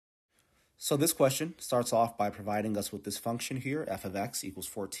So this question starts off by providing us with this function here, f of x equals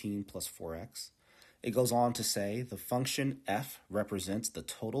 14 plus 4x. It goes on to say the function f represents the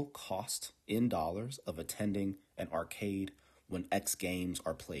total cost in dollars of attending an arcade when x games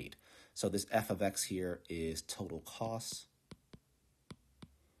are played. So this f of x here is total cost,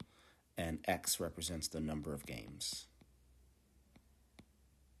 and x represents the number of games.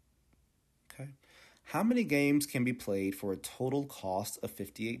 Okay. How many games can be played for a total cost of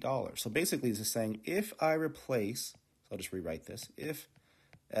 $58? So basically this is saying if I replace, so I'll just rewrite this, if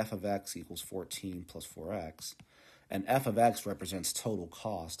f of x equals 14 plus 4x, and f of x represents total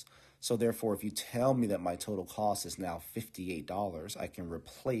cost, so therefore if you tell me that my total cost is now $58, I can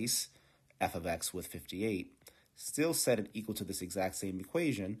replace f of x with 58, still set it equal to this exact same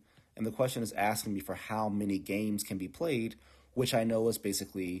equation, and the question is asking me for how many games can be played, which I know is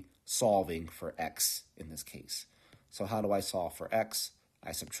basically solving for x in this case. So how do I solve for x?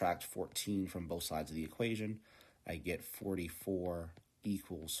 I subtract 14 from both sides of the equation. I get 44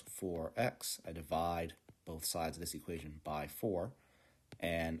 equals 4x. I divide both sides of this equation by 4,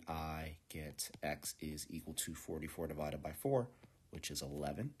 and I get x is equal to 44 divided by 4, which is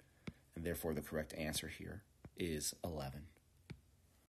 11. And therefore the correct answer here is 11.